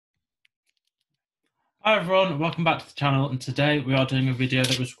Hi everyone, welcome back to the channel, and today we are doing a video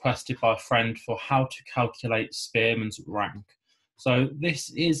that was requested by a friend for how to calculate Spearman's rank. So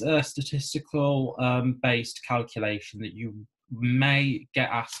this is a statistical based calculation that you may get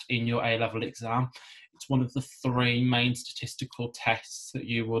asked in your A-level exam. It's one of the three main statistical tests that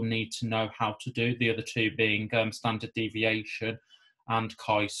you will need to know how to do, the other two being standard deviation and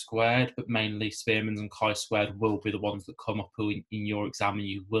chi-squared, but mainly Spearman's and chi-squared will be the ones that come up in your exam, and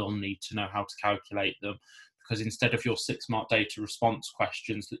you will need to know how to calculate them, because instead of your 6-mark data response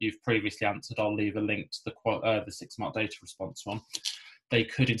questions that you've previously answered, I'll leave a link to the 6-mark data response one. They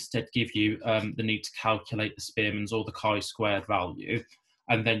could instead give you the need to calculate the Spearman's or the chi-squared value,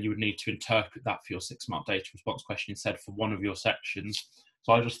 and then you would need to interpret that for your 6-mark data response question instead for one of your sections.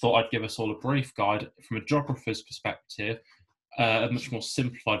 So I just thought I'd give us all a brief guide from a geographer's perspective, a much more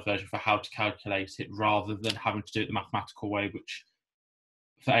simplified version for how to calculate it, rather than having to do it the mathematical way, which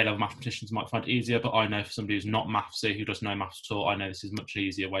for A-level mathematicians might find easier, but I know for somebody who's not mathsy, who doesn't know maths at all, I know this is a much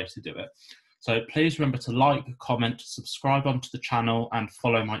easier way to do it. So please remember to like, comment, subscribe onto the channel, and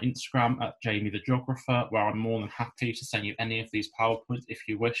follow my Instagram at Jamie the Geographer, where I'm more than happy to send you any of these PowerPoints if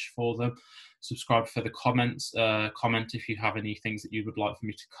you wish for them. Subscribe for the comments, comment if you have any things that you would like for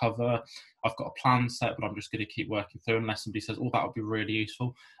me to cover. I've got a plan set, but I'm just going to keep working through unless somebody says, oh, that would be really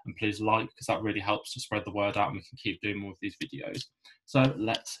useful. And please like, because that really helps to spread the word out and we can keep doing more of these videos. So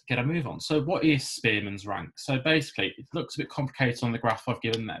let's get a move on. So what is Spearman's rank? So basically, it looks a bit complicated on the graph I've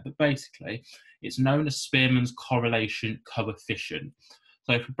given there, but basically it's known as Spearman's correlation coefficient.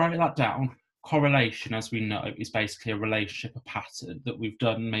 So if we break that down, correlation, as we know, is basically a relationship, a pattern that we've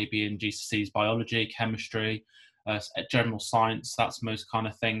done maybe in GCSE's biology, chemistry, general science, that's most kind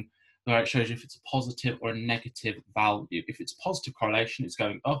of thing, where it shows you if it's a positive or a negative value. If it's a positive correlation, it's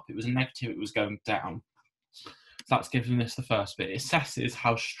going up. If it was a negative, it was going down. So that's giving us the first bit. It assesses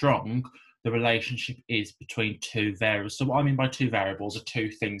how strong the relationship is between two variables. So what I mean by two variables are two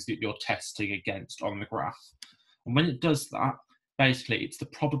things that you're testing against on the graph. And when it does that, basically it's the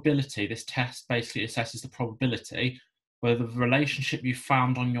probability. This test basically assesses the probability whether the relationship you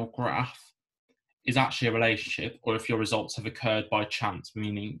found on your graph is actually a relationship, or if your results have occurred by chance,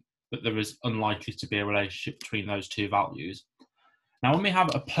 meaning that there is unlikely to be a relationship between those two values. Now, when we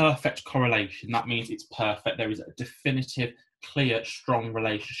have a perfect correlation, that means it's perfect. There is a definitive, clear, strong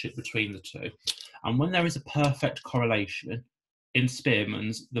relationship between the two. And when there is a perfect correlation in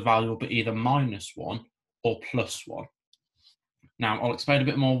Spearman's, the value will be either -1 or +1. Now, I'll explain a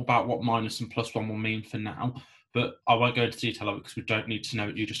bit more about what minus and +1 will mean for now, but I won't go into detail of it because we don't need to know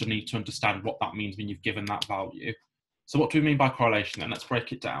it. You just need to understand what that means when you've given that value. So what do we mean by correlation then? Let's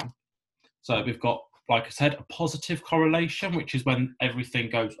break it down. So we've got, like I said, a positive correlation, which is when everything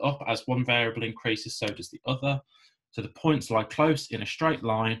goes up. As one variable increases, so does the other. So the points lie close in a straight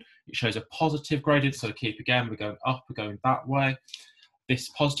line. It shows a positive gradient. So keep again, we're going up, we're going that way. This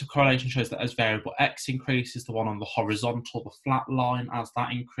positive correlation shows that as variable x increases, the one on the horizontal, the flat line, as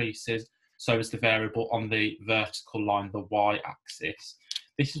that increases, so is the variable on the vertical line, the y-axis.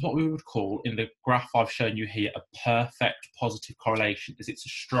 This is what we would call, in the graph I've shown you here, a perfect positive correlation, as it's a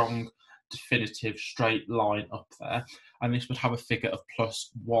strong, definitive straight line up there. And this would have a figure of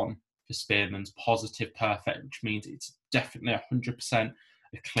 +1 for Spearman's, positive perfect, which means it's definitely 100%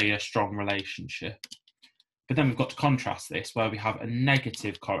 a clear, strong relationship. But then we've got to contrast this, where we have a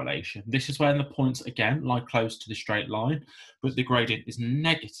negative correlation. This is when the points, again, lie close to the straight line, but the gradient is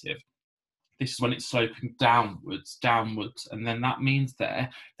negative. This is when it's sloping downwards, and then that means there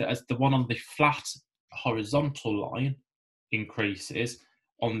that as the one on the flat horizontal line increases,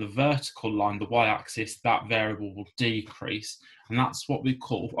 on the vertical line, the y-axis, that variable will decrease. And that's what we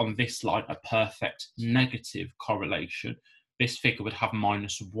call, on this line, a perfect negative correlation. This figure would have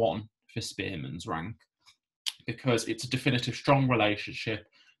 -1 for Spearman's rank, because it's a definitive strong relationship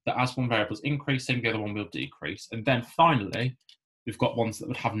that as one variable is increasing, the other one will decrease. And then finally, we've got ones that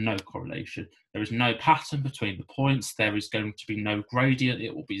would have no correlation. There is no pattern between the points. There is going to be no gradient.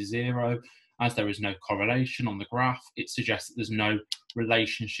 It will be 0. As there is no correlation on the graph, it suggests that there's no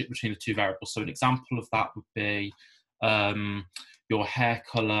relationship between the two variables. So an example of that would be your hair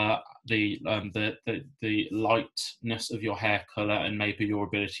color, the lightness of your hair color, and maybe your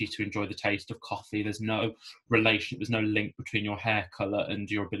ability to enjoy the taste of coffee. There's no relation, there's no link between your hair color and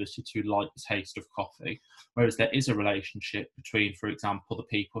your ability to like the taste of coffee. Whereas there is a relationship between, for example, the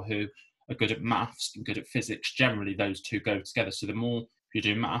people who are good at maths and good at physics. Generally, those two go together. So the more you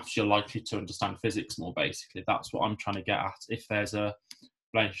do maths, you're likely to understand physics more, basically. That's what I'm trying to get at, if there's a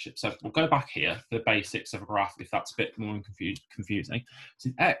relationship. So we'll go back here for the basics of a graph, if that's a bit more confusing. So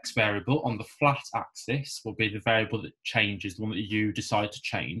the x variable on the flat axis will be the variable that changes, the one that you decide to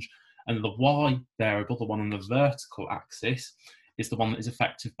change. And the y variable, the one on the vertical axis, is the one that is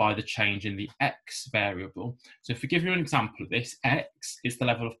affected by the change in the x variable. So if we give you an example of this, x is the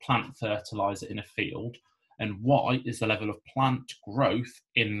level of plant fertilizer in a field, and y is the level of plant growth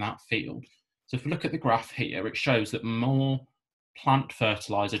in that field. So if we look at the graph here, it shows that more plant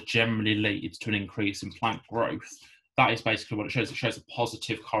fertilizer generally leads to an increase in plant growth. That is basically what it shows. It shows a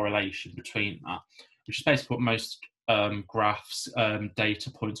positive correlation between that, which is basically what most graphs,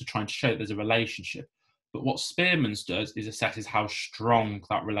 data points are trying to show. There's a relationship. But what Spearman's does is assesses how strong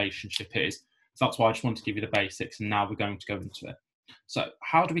that relationship is. So that's why I just want to give you the basics, and now we're going to go into it. So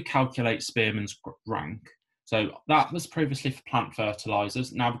how do we calculate Spearman's rank? So that was previously for plant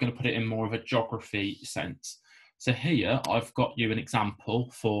fertilizers. Now we're going to put it in more of a geography sense. So here I've got you an example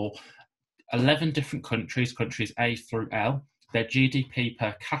for 11 different countries, countries A through L, their GDP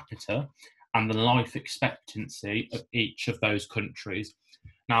per capita, and the life expectancy of each of those countries.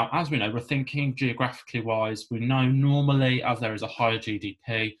 Now, as we know, we're thinking geographically wise, we know normally as there is a higher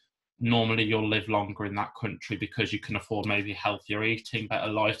GDP, normally you'll live longer in that country because you can afford maybe healthier eating, better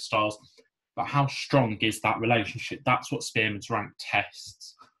lifestyles. But how strong is that relationship? That's what Spearman's rank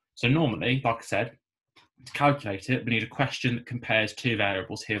tests. So normally, like I said, to calculate it, we need a question that compares two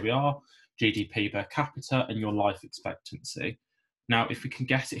variables. Here we are, GDP per capita and your life expectancy. Now, if we can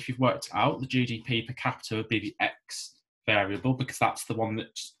guess it, if you've worked it out, the GDP per capita would be the X variable because that's the one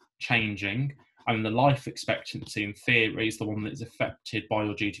that's changing, and the life expectancy in theory is the one that is affected by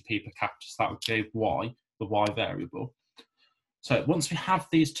your GDP per capita, so that would be Y, the Y variable. So once we have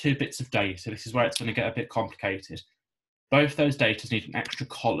these two bits of data, this is where it's going to get a bit complicated. Both those data need an extra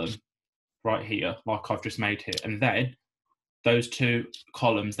column right here, like I've just made here, and then those two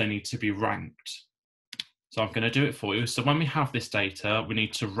columns, they need to be ranked. So I'm going to do it for you. So when we have this data, we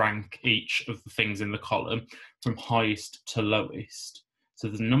need to rank each of the things in the column from highest to lowest. So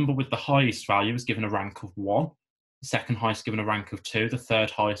the number with the highest value is given a rank of 1, the second highest given a rank of 2, the third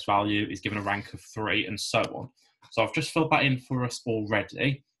highest value is given a rank of 3, and so on. So I've just filled that in for us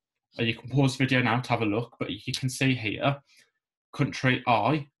already. You can pause the video now to have a look, but you can see here, country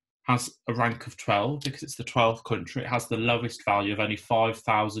I has a rank of 12 because it's the 12th country. It has the lowest value of only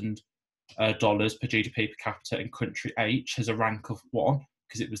 $5,000 per GDP per capita, and country H has a rank of 1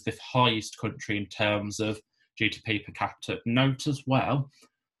 because it was the highest country in terms of GDP per capita. Note as well,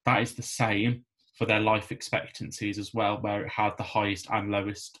 that is the same for their life expectancies as well, where it had the highest and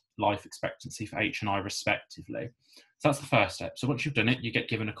lowest life expectancy for H and I respectively. So that's the first step. So once you've done it, you get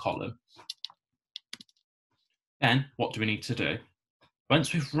given a column. Then what do we need to do?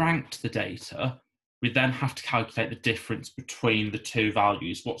 Once we've ranked the data, we then have to calculate the difference between the two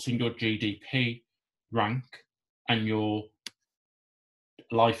values, what's in your GDP rank and your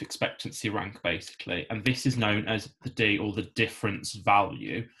life expectancy rank, basically. And this is known as the D, or the difference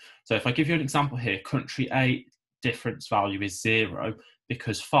value. So if I give you an example here, country A difference value is 0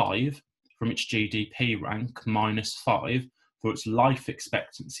 because 5 from its GDP rank minus 5 for its life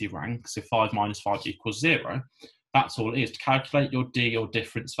expectancy rank, so 5 minus 5 equals 0. That's all it is. To calculate your D, or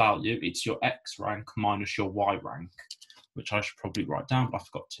difference value, it's your X rank minus your Y rank, which I should probably write down, but I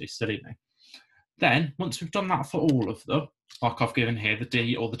forgot to, silly me. Then, once we've done that for all of them, like I've given here, the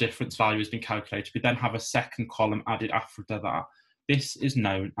D, or the difference value has been calculated, we then have a second column added after that. This is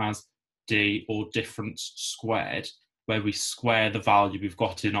known as D, or difference squared, where we square the value we've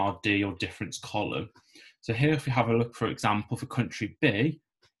got in our D, or difference column. So here, if we have a look, for example, for country B,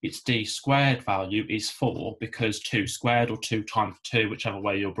 its D squared value is 4 because 2 squared, or 2 times 2, whichever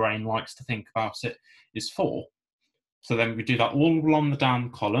way your brain likes to think about it, is 4. So then we do that all on the down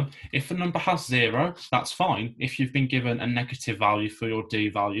column. If a number has 0, that's fine. If you've been given a negative value for your D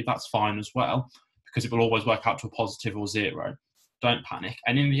value, that's fine as well, because it will always work out to a positive or 0. Don't panic.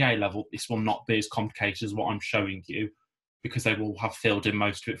 And in the A level, this will not be as complicated as what I'm showing you, because they will have filled in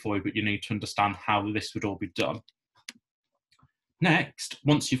most of it for you, but you need to understand how this would all be done. Next,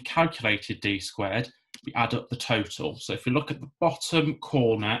 once you've calculated D squared, we add up the total. So if we look at the bottom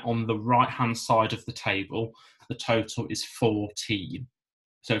corner on the right-hand side of the table, the total is 14.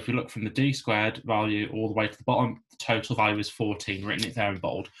 So if we look from the D squared value all the way to the bottom, the total value is 14, written it there in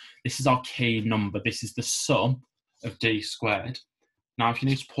bold. This is our key number. This is the sum of D squared. Now, if you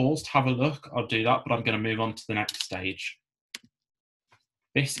need to pause to have a look, I'll do that, but I'm going to move on to the next stage.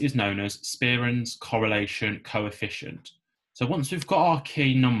 This is known as Spearman's correlation coefficient. So once we've got our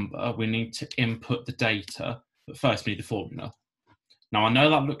key number, we need to input the data, but first we need the formula. Now, I know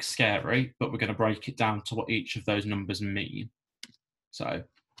that looks scary, but we're going to break it down to what each of those numbers mean. So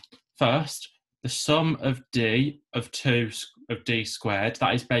first, the sum of D of 2 of D squared,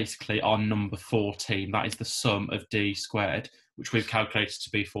 that is basically our number 14. That is the sum of D squared, which we've calculated to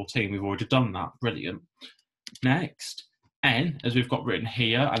be 14. We've already done that. Brilliant. Next, n, as we've got written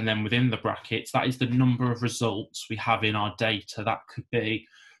here, and then within the brackets, that is the number of results we have in our data. That could be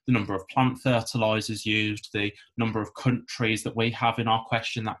the number of plant fertilizers used, the number of countries that we have in our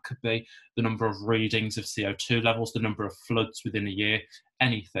question. That could be the number of readings of CO2 levels, the number of floods within a year,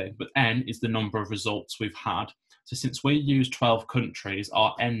 anything. But n is the number of results we've had. So since we use 12 countries,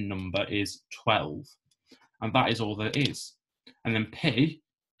 our n number is 12. And that is all there is. And then p,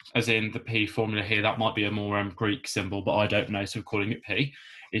 as in the P formula here, that might be a more Greek symbol, but I don't know, so we're calling it P,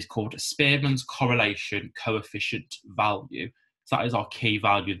 is called Spearman's correlation coefficient value. So that is our key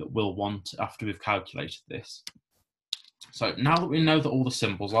value that we'll want after we've calculated this. So now that we know that all the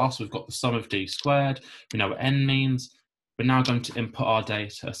symbols are, so we've got the sum of d squared, we know what n means, we're now going to input our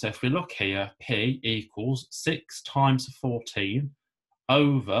data. So if we look here, P equals 6 times 14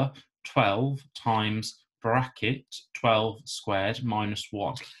 over 12 times bracket 12 squared minus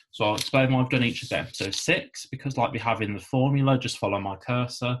 1. So I'll explain why I've done each of them. So 6, because like we have in the formula, just follow my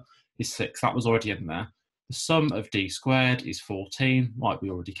cursor, is 6. That was already in there. The sum of d squared is 14, like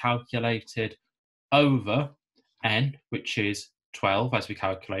we already calculated, over n, which is 12 as we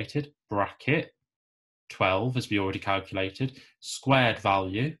calculated, bracket 12 as we already calculated, squared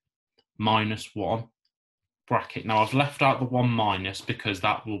value, minus 1, bracket. Now I've left out the 1 minus because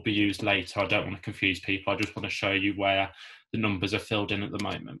that will be used later. I don't want to confuse people. I just want to show you where the numbers are filled in at the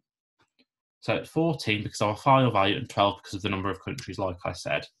moment. So it's 14 because of our final value and 12 because of the number of countries, like I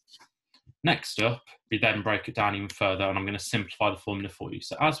said. Next up, we then break it down even further, and I'm going to simplify the formula for you.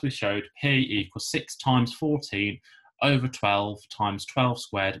 So as we showed, P equals 6 times 14 over 12 times 12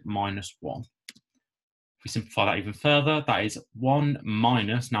 squared minus 1. If we simplify that even further, that is 1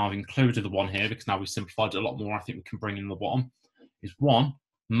 minus, now I've included the 1 here because now we've simplified it a lot more, I think we can bring in the 1, is 1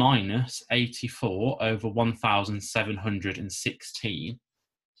 minus 84 over 1,716.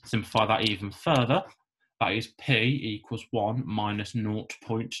 Simplify that even further, that is P equals 1 minus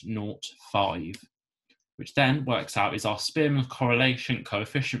 0.05, which then works out is our Spearman correlation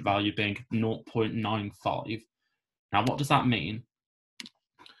coefficient value being 0.95. Now, what does that mean?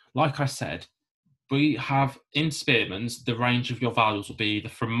 Like I said, we have in Spearmans, the range of your values will be either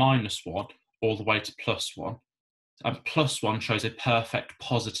from -1 all the way to +1. And +1 shows a perfect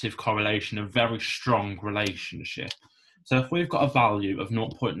positive correlation, a very strong relationship. So if we've got a value of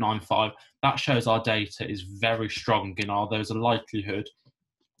 0.95, that shows our data is very strong and there's a likelihood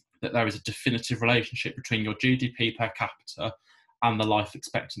that there is a definitive relationship between your GDP per capita and the life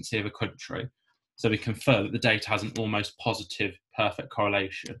expectancy of a country. So we confer that the data has an almost positive, perfect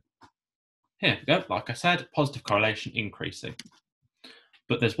correlation. Here we go, like I said, positive correlation increasing.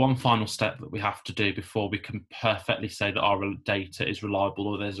 But there's one final step that we have to do before we can perfectly say that our data is reliable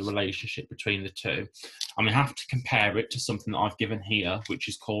or there's a relationship between the two. And we have to compare it to something that I've given here, which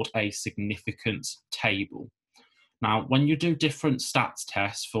is called a significance table. Now, when you do different stats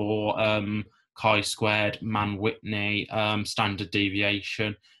tests for chi-squared, Mann-Whitney, standard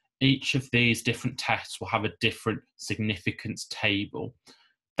deviation, each of these different tests will have a different significance table.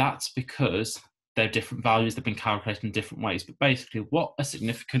 That's because they're different values that have been calculated in different ways. But basically what a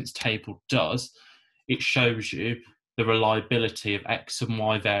significance table does, it shows you the reliability of X and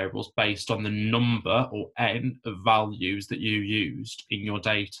Y variables based on the number or N of values that you used in your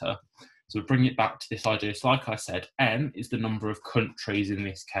data. So we bring it back to this idea. So like I said, N is the number of countries in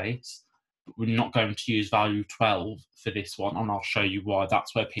this case. But we're not going to use value 12 for this one, and I'll show you why.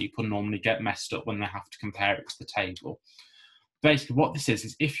 That's where people normally get messed up when they have to compare it to the table. Basically what this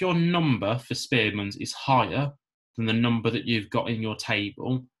is if your number for Spearmans is higher than the number that you've got in your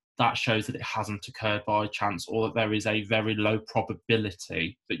table, that shows that it hasn't occurred by chance, or that there is a very low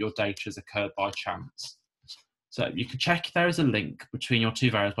probability that your data has occurred by chance. So you can check if there is a link between your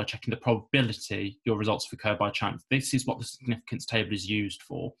two variables by checking the probability your results have occurred by chance. This is what the significance table is used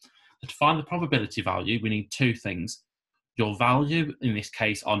for. So to find the probability value, we need two things. Your value, in this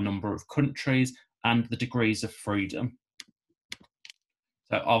case, our number of countries, and the degrees of freedom.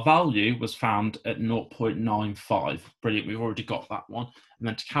 So our value was found at 0.95. Brilliant, we've already got that one. And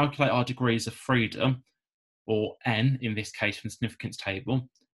then to calculate our degrees of freedom, or n in this case from the significance table,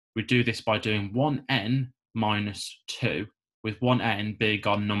 we do this by doing 1n minus 2, with 1n being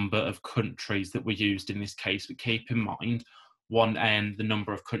our number of countries that we used in this case. But keep in mind, 1n, the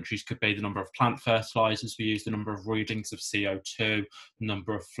number of countries could be the number of plant fertilizers we use, the number of readings of CO2, the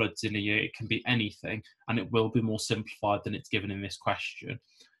number of floods in a year. It can be anything, and it will be more simplified than it's given in this question.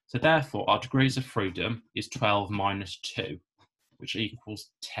 So therefore, our degrees of freedom is 12 minus 2, which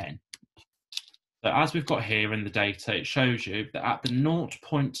equals 10. So as we've got here in the data, it shows you that at the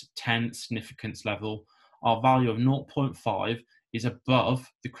 0.10 significance level, our value of 0.5 is above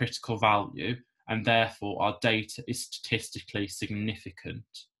the critical value, and therefore our data is statistically significant.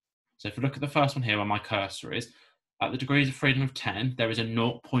 So if we look at the first one here where my cursor is, at the degrees of freedom of 10, there is a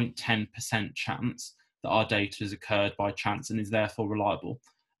 0.10% chance that our data has occurred by chance and is therefore reliable.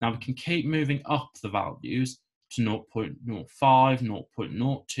 Now we can keep moving up the values to 0.05,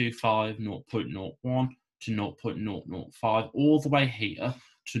 0.025, 0.01 to 0.005, all the way here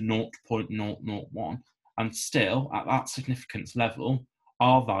to 0.001. And still, at that significance level,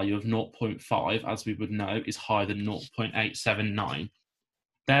 our value of 0.5, as we would know, is higher than 0.879.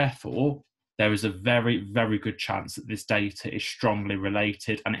 Therefore, there is a very, very good chance that this data is strongly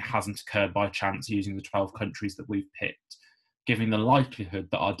related and it hasn't occurred by chance using the 12 countries that we've picked, giving the likelihood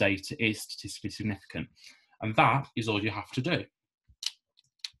that our data is statistically significant. And that is all you have to do.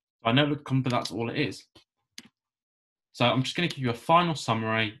 I know but that's all it is. So I'm just going to give you a final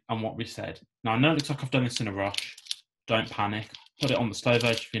summary on what we said. Now, I know it looks like I've done this in a rush. Don't panic. Put it on the slow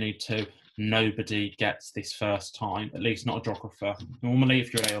version if you need to. Nobody gets this first time, at least not a geographer. Normally,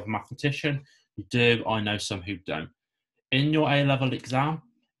 if you're an A-level mathematician, you do. I know some who don't. In your A-level exam,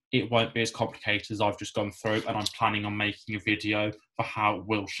 it won't be as complicated as I've just gone through, and I'm planning on making a video for how it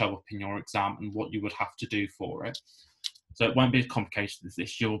will show up in your exam and what you would have to do for it. So it won't be as complicated as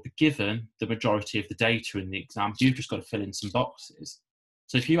this. You'll be given the majority of the data in the exam. You've just got to fill in some boxes.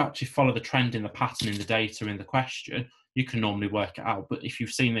 So if you actually follow the trend in the pattern in the data in the question, you can normally work it out. But if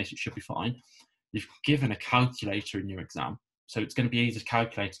you've seen this, it should be fine. You've given a calculator in your exam. So it's going to be easy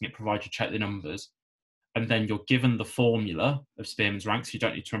calculating it, provided you check the numbers. And then you're given the formula of Spearman's ranks. You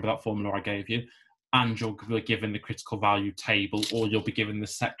don't need to remember that formula I gave you. And you'll be given the critical value table, or you'll be given the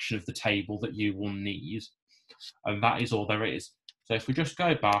section of the table that you will need. And that is all there is. So if we just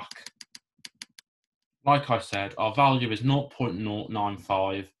go back, like I said, our value is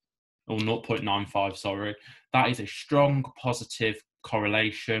 0.095, or 0.95, sorry. That is a strong positive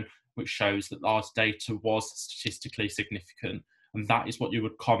correlation, which shows that our data was statistically significant. And that is what you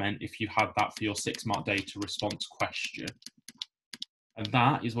would comment if you had that for your 6-mark data response question. And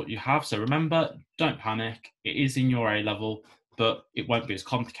that is what you have. So remember, don't panic. It is in your A-level, but it won't be as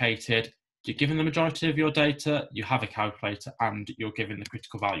complicated. You're given the majority of your data, you have a calculator, and you're given the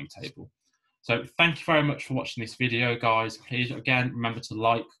critical value table. So thank you very much for watching this video, guys. Please, again, remember to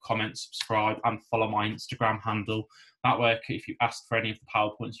like, comment, subscribe, and follow my Instagram handle. That way, if you ask for any of the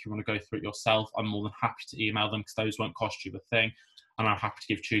PowerPoints, you want to go through it yourself, I'm more than happy to email them because those won't cost you a thing. And I'm happy to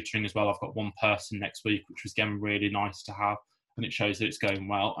give tutoring as well. I've got one person next week, which was again really nice to have, and it shows that it's going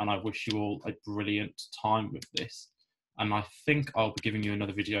well. And I wish you all a brilliant time with this. And I think I'll be giving you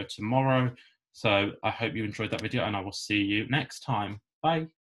another video tomorrow. So I hope you enjoyed that video, and I will see you next time. Bye.